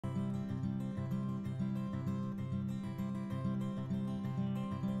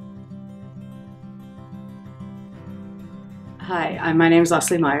Hi, my name is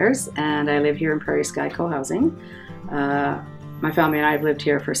Leslie Myers and I live here in Prairie Sky Cohousing. My family and I have lived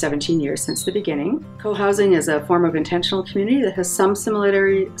here for 17 years since the beginning. Cohousing is a form of intentional community that has some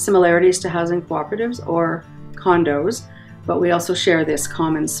similarities to housing cooperatives or condos, but we also share this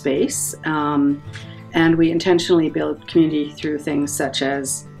common space, and we intentionally build community through things such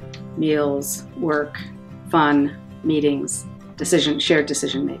as meals, work, fun, meetings, shared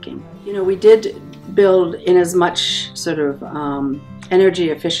decision making. You know, we did build in as much sort of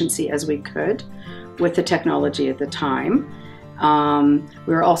energy efficiency as we could with the technology at the time.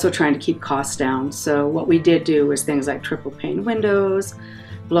 We were also trying to keep costs down. So what we did do was things like triple pane windows,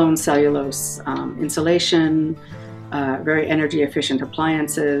 blown cellulose insulation, very energy efficient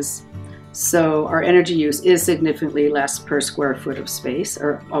appliances. So our energy use is significantly less per square foot of space,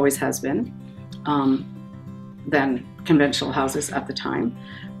 or always has been, than conventional houses at the time.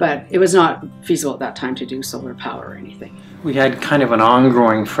 But it was not feasible at that time to do solar power or anything. We had kind of an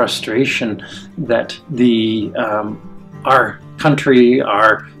ongoing frustration that our country,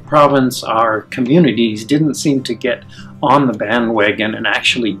 our province, our communities didn't seem to get on the bandwagon and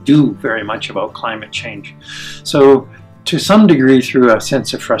actually do very much about climate change. So to some degree, through a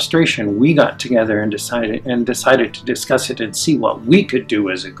sense of frustration, we got together and decided to discuss it and see what we could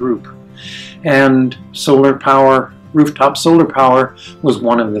do as a group. And solar power, rooftop solar power, was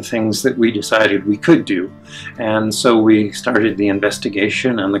one of the things that we decided we could do. And so we started the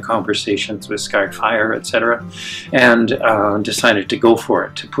investigation and the conversations with SkyFire, etc., and decided to go for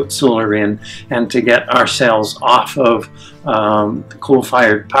it, to put solar in and to get ourselves off of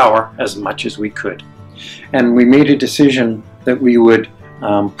coal-fired power as much as we could. And we made a decision that we would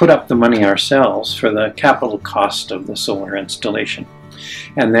put up the money ourselves for the capital cost of the solar installation,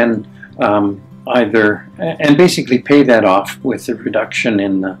 and then basically pay that off with a reduction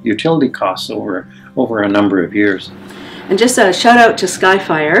in the utility costs over a number of years. And just a shout out to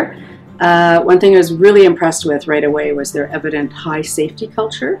SkyFire. One thing I was really impressed with right away was their evident high safety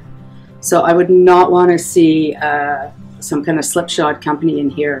culture. So I would not want to see some kind of slipshod company in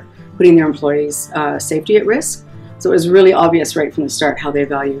here putting their employees' safety at risk. So it was really obvious right from the start how they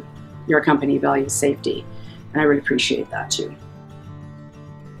value, your company values safety. And I really appreciate that too.